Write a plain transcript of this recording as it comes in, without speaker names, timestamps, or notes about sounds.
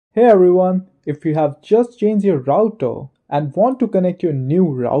Hey everyone, if you have just changed your router and want to connect your new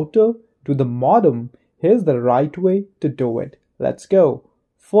router to the modem, here's the right way to do it. Let's go.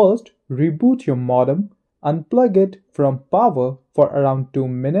 First, reboot your modem, unplug it from power for around 2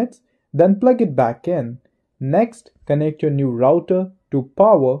 minutes, then plug it back in. Next, connect your new router to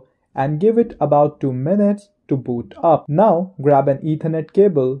power and give it about 2 minutes to boot up. Now, grab an Ethernet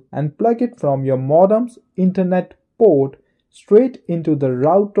cable and plug it from your modem's Internet port straight into the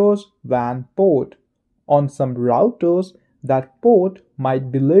router's WAN port. On some routers, that port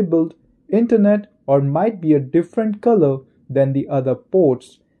might be labeled Internet or might be a different color than the other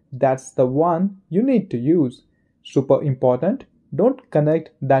ports. That's the one you need to use. Super important, don't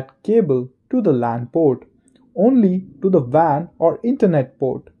connect that cable to the LAN port, only to the WAN or Internet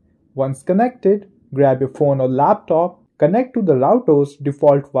port. Once connected, grab your phone or laptop, connect to the router's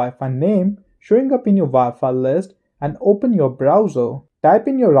default Wi-Fi name showing up in your Wi-Fi list, and open your browser. Type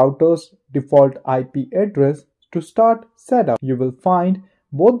in your router's default IP address to start setup. You will find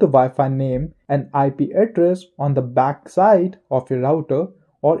both the Wi-Fi name and IP address on the back side of your router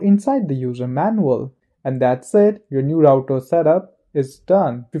or inside the user manual. And that's it, your new router setup is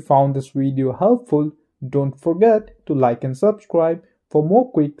done. If you found this video helpful, don't forget to like and subscribe for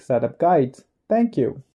more quick setup guides. Thank you.